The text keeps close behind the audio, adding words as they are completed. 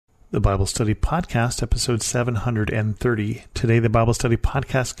The Bible Study Podcast, episode 730. Today, the Bible Study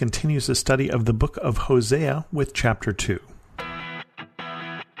Podcast continues the study of the book of Hosea with chapter 2.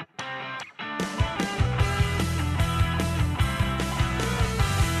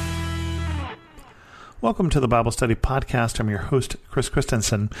 Welcome to the Bible Study Podcast. I'm your host, Chris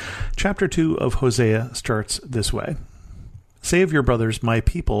Christensen. Chapter 2 of Hosea starts this way. Say of your brothers, my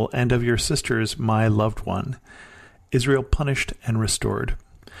people, and of your sisters, my loved one. Israel punished and restored.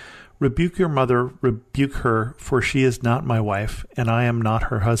 Rebuke your mother, rebuke her, for she is not my wife, and I am not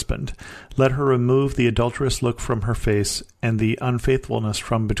her husband. Let her remove the adulterous look from her face, and the unfaithfulness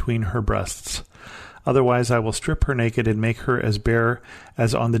from between her breasts. Otherwise I will strip her naked and make her as bare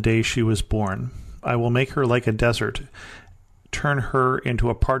as on the day she was born. I will make her like a desert, turn her into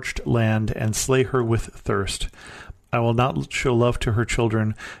a parched land, and slay her with thirst. I will not show love to her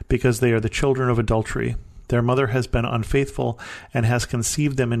children, because they are the children of adultery. Their mother has been unfaithful and has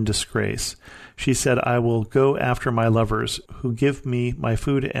conceived them in disgrace. She said, I will go after my lovers, who give me my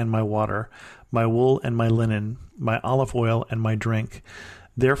food and my water, my wool and my linen, my olive oil and my drink.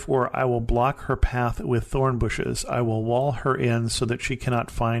 Therefore I will block her path with thorn bushes. I will wall her in so that she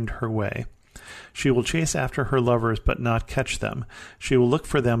cannot find her way. She will chase after her lovers, but not catch them. She will look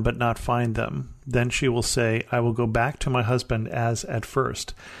for them, but not find them. Then she will say, I will go back to my husband as at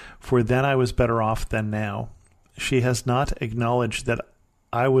first, for then I was better off than now. She has not acknowledged that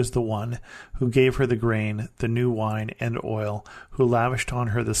I was the one who gave her the grain, the new wine, and oil, who lavished on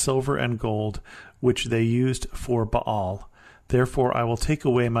her the silver and gold, which they used for Baal. Therefore I will take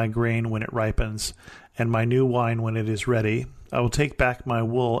away my grain when it ripens, and my new wine when it is ready. I will take back my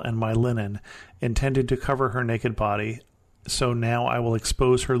wool and my linen, intended to cover her naked body. So now I will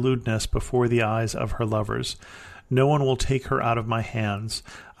expose her lewdness before the eyes of her lovers. No one will take her out of my hands.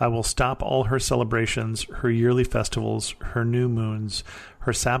 I will stop all her celebrations, her yearly festivals, her new moons,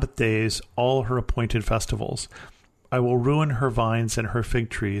 her Sabbath days, all her appointed festivals. I will ruin her vines and her fig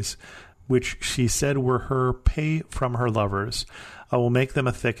trees, which she said were her pay from her lovers. I will make them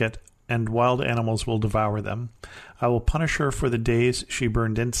a thicket, and wild animals will devour them. I will punish her for the days she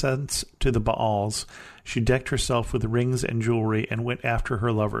burned incense to the Baals. She decked herself with rings and jewelry and went after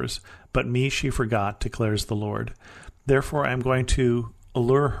her lovers. But me she forgot, declares the Lord. Therefore I am going to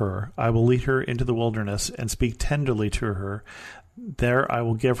allure her. I will lead her into the wilderness and speak tenderly to her. There I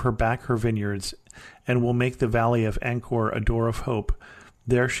will give her back her vineyards, and will make the valley of Angkor a door of hope.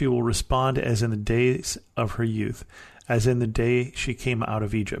 There she will respond as in the days of her youth, as in the day she came out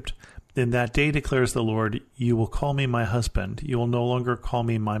of Egypt. In that day, declares the Lord, you will call me my husband. You will no longer call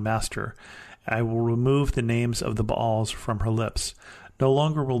me my master. I will remove the names of the Baals from her lips. No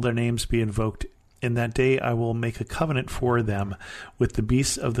longer will their names be invoked. In that day I will make a covenant for them with the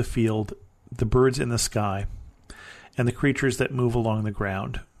beasts of the field, the birds in the sky, and the creatures that move along the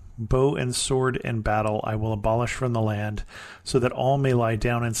ground. Bow and sword and battle I will abolish from the land, so that all may lie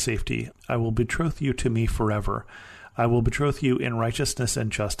down in safety. I will betroth you to me forever. I will betroth you in righteousness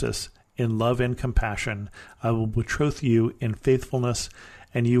and justice, in love and compassion. I will betroth you in faithfulness,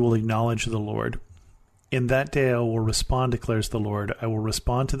 and you will acknowledge the Lord. In that day I will respond, declares the Lord. I will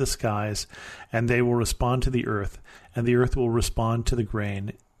respond to the skies, and they will respond to the earth, and the earth will respond to the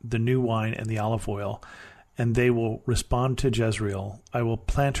grain, the new wine, and the olive oil, and they will respond to Jezreel. I will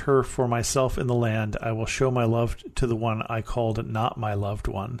plant her for myself in the land. I will show my love to the one I called not my loved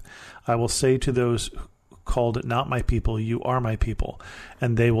one. I will say to those called not my people, you are my people,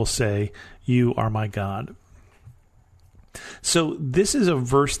 and they will say, you are my God. So this is a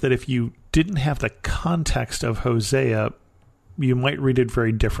verse that if you didn't have the context of Hosea, you might read it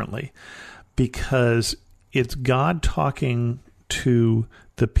very differently, because it's God talking to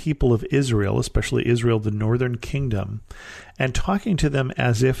the people of Israel, especially Israel, the northern kingdom, and talking to them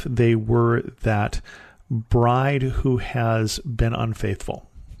as if they were that bride who has been unfaithful.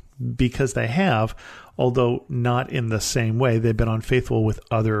 Because they have, although not in the same way, they've been unfaithful with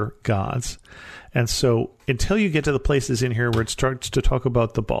other gods. And so until you get to the places in here where it starts to talk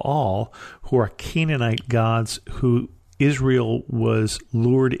about the Baal, who are Canaanite gods who Israel was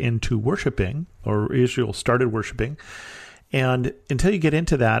lured into worshiping, or Israel started worshiping, and until you get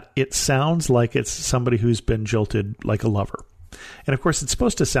into that, it sounds like it's somebody who's been jilted like a lover. And of course, it's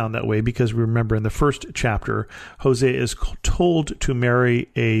supposed to sound that way because remember in the first chapter, Hosea is told to marry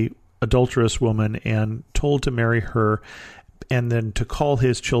a adulterous woman and told to marry her, and then to call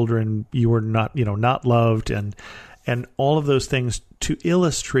his children, you are not, not loved, and all of those things to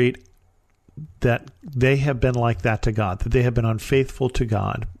illustrate that they have been like that to God, that they have been unfaithful to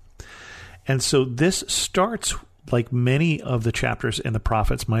God. And so this starts, like many of the chapters in the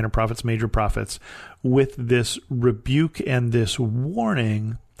prophets, minor prophets, major prophets, with this rebuke and this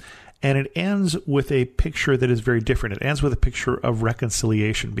warning, And it ends with a picture that is very different. It ends with a picture of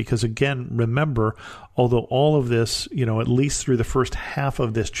reconciliation because, again, remember, although all of this, at least through the first half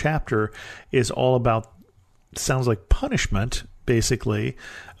of this chapter, is all about, sounds like punishment, basically,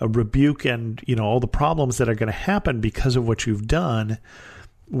 a rebuke and, all the problems that are going to happen because of what you've done,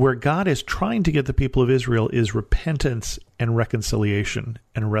 where God is trying to get the people of Israel is repentance and reconciliation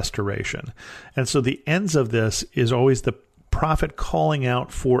and restoration. And so the ends of this is always the prophet calling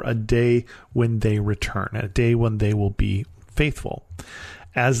out for a day when they return, a day when they will be faithful,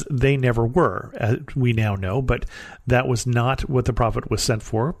 as they never were, as we now know. But that was not what the prophet was sent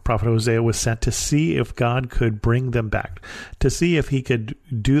for. Prophet Hosea was sent to see if God could bring them back, to see if he could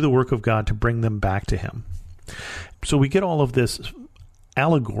do the work of God to bring them back to him. So we get all of this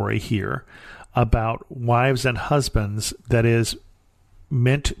allegory here about wives and husbands that is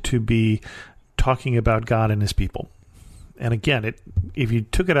meant to be talking about God and his people. And again, if you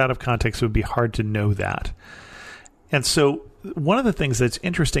took it out of context, it would be hard to know that. And so one of the things that's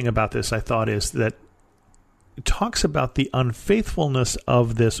interesting about this, I thought, is that it talks about the unfaithfulness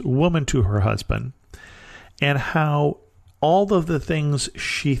of this woman to her husband and how all of the things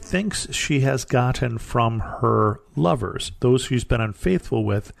she thinks she has gotten from her lovers, those she's been unfaithful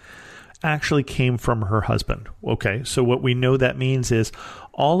with, actually came from her husband. Okay, so what we know that means is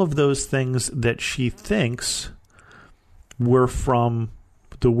all of those things that she thinks were from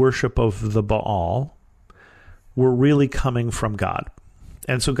the worship of the Baal were really coming from God.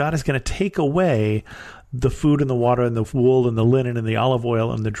 And so God is going to take away the food and the water and the wool and the linen and the olive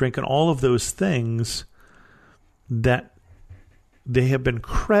oil and the drink and all of those things that they have been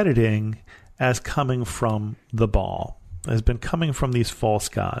crediting as coming from the Baal, has been coming from these false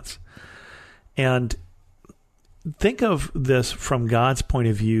gods. And think of this from God's point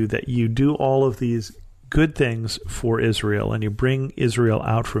of view, that you do all of these good things for Israel, and you bring Israel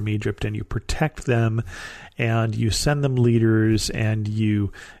out from Egypt, and you protect them, and you send them leaders, and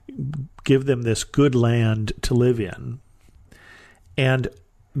you give them this good land to live in. And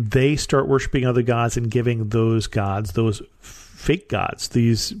they start worshiping other gods and giving those gods, those fake gods,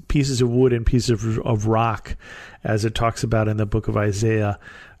 these pieces of wood and pieces of rock, as it talks about in the book of Isaiah,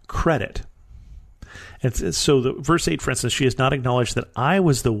 credit. And so verse 8, for instance, she has not acknowledged that I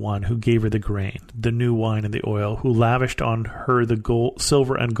was the one who gave her the grain, the new wine, and the oil, who lavished on her the gold,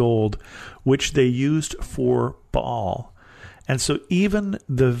 silver and gold, which they used for Baal. And so even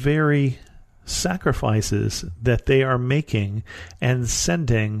the very sacrifices that they are making and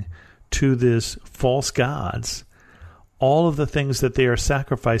sending to these false gods, all of the things that they are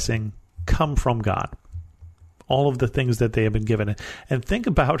sacrificing come from God. All of the things that they have been given. And think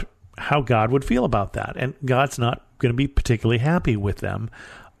about how God would feel about that. And God's not going to be particularly happy with them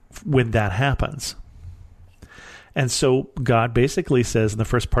when that happens. And so God basically says in the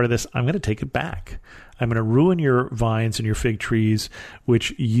first part of this, I'm going to take it back. I'm going to ruin your vines and your fig trees,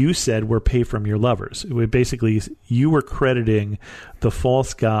 which you said were paid from your lovers. Basically, you were crediting the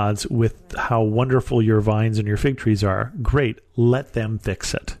false gods with how wonderful your vines and your fig trees are. Great, let them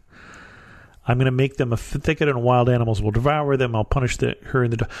fix it. I'm going to make them a thicket, and wild animals will devour them. I'll punish her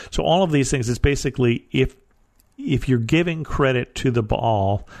in the. So all of these things is basically, if you're giving credit to the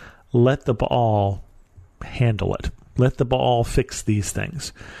Baal, let the Baal handle it. Let the Baal fix these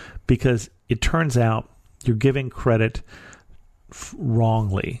things, because it turns out you're giving credit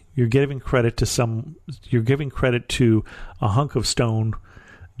wrongly. You're giving credit to a hunk of stone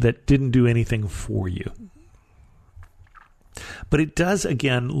that didn't do anything for you. But it does,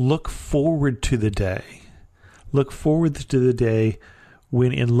 again, look forward to the day. Look forward to the day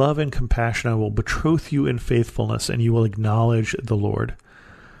when in love and compassion I will betroth you in faithfulness, and you will acknowledge the Lord.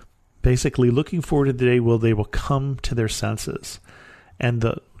 Basically, looking forward to the day where they will come to their senses, and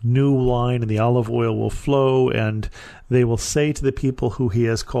the new wine and the olive oil will flow, and they will say to the people who he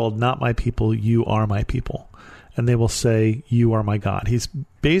has called, not my people, you are my people. And they will say, you are my God. He's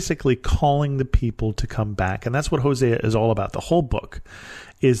basically calling the people to come back. And that's what Hosea is all about. The whole book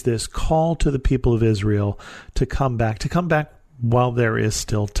is this call to the people of Israel to come back while there is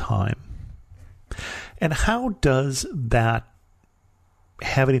still time. And how does that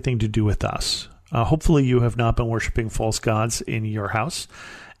have anything to do with us? Hopefully you have not been worshiping false gods in your house.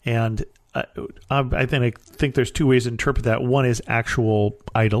 And I think there's two ways to interpret that. One is actual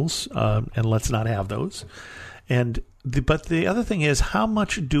idols, and let's not have those. But the other thing is, how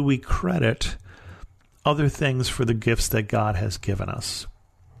much do we credit other things for the gifts that God has given us?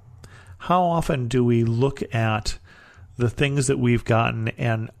 How often do we look at the things that we've gotten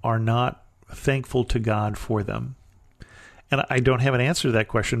and are not thankful to God for them? And I don't have an answer to that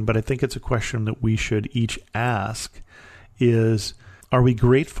question, but I think it's a question that we should each ask is, Are we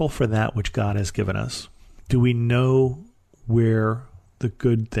grateful for that which God has given us? Do we know where the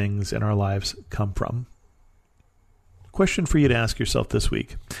good things in our lives come from? Question for you to ask yourself this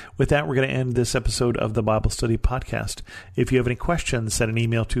week. With that, we're going to end this episode of the Bible Study Podcast. If you have any questions, send an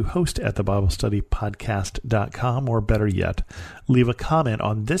email to host@thebiblestudypodcast.com, or better yet, leave a comment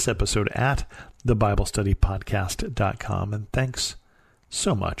on this episode at thebiblestudypodcast.com. And thanks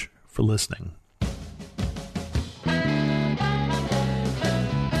so much for listening.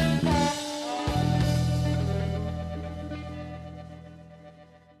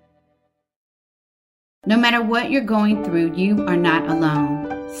 No matter what you're going through, you are not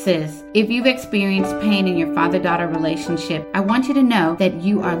alone. Sis, if you've experienced pain in your father-daughter relationship, I want you to know that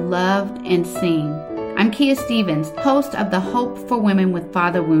you are loved and seen. I'm Kia Stevens, host of the Hope for Women with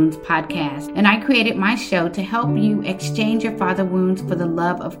Father Wounds podcast, and I created my show to help you exchange your father wounds for the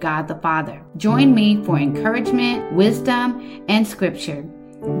love of God the Father. Join me for encouragement, wisdom, and scripture.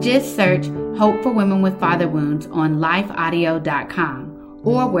 Just search Hope for Women with Father Wounds on lifeaudio.com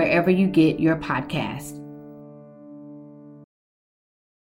or wherever you get your podcasts.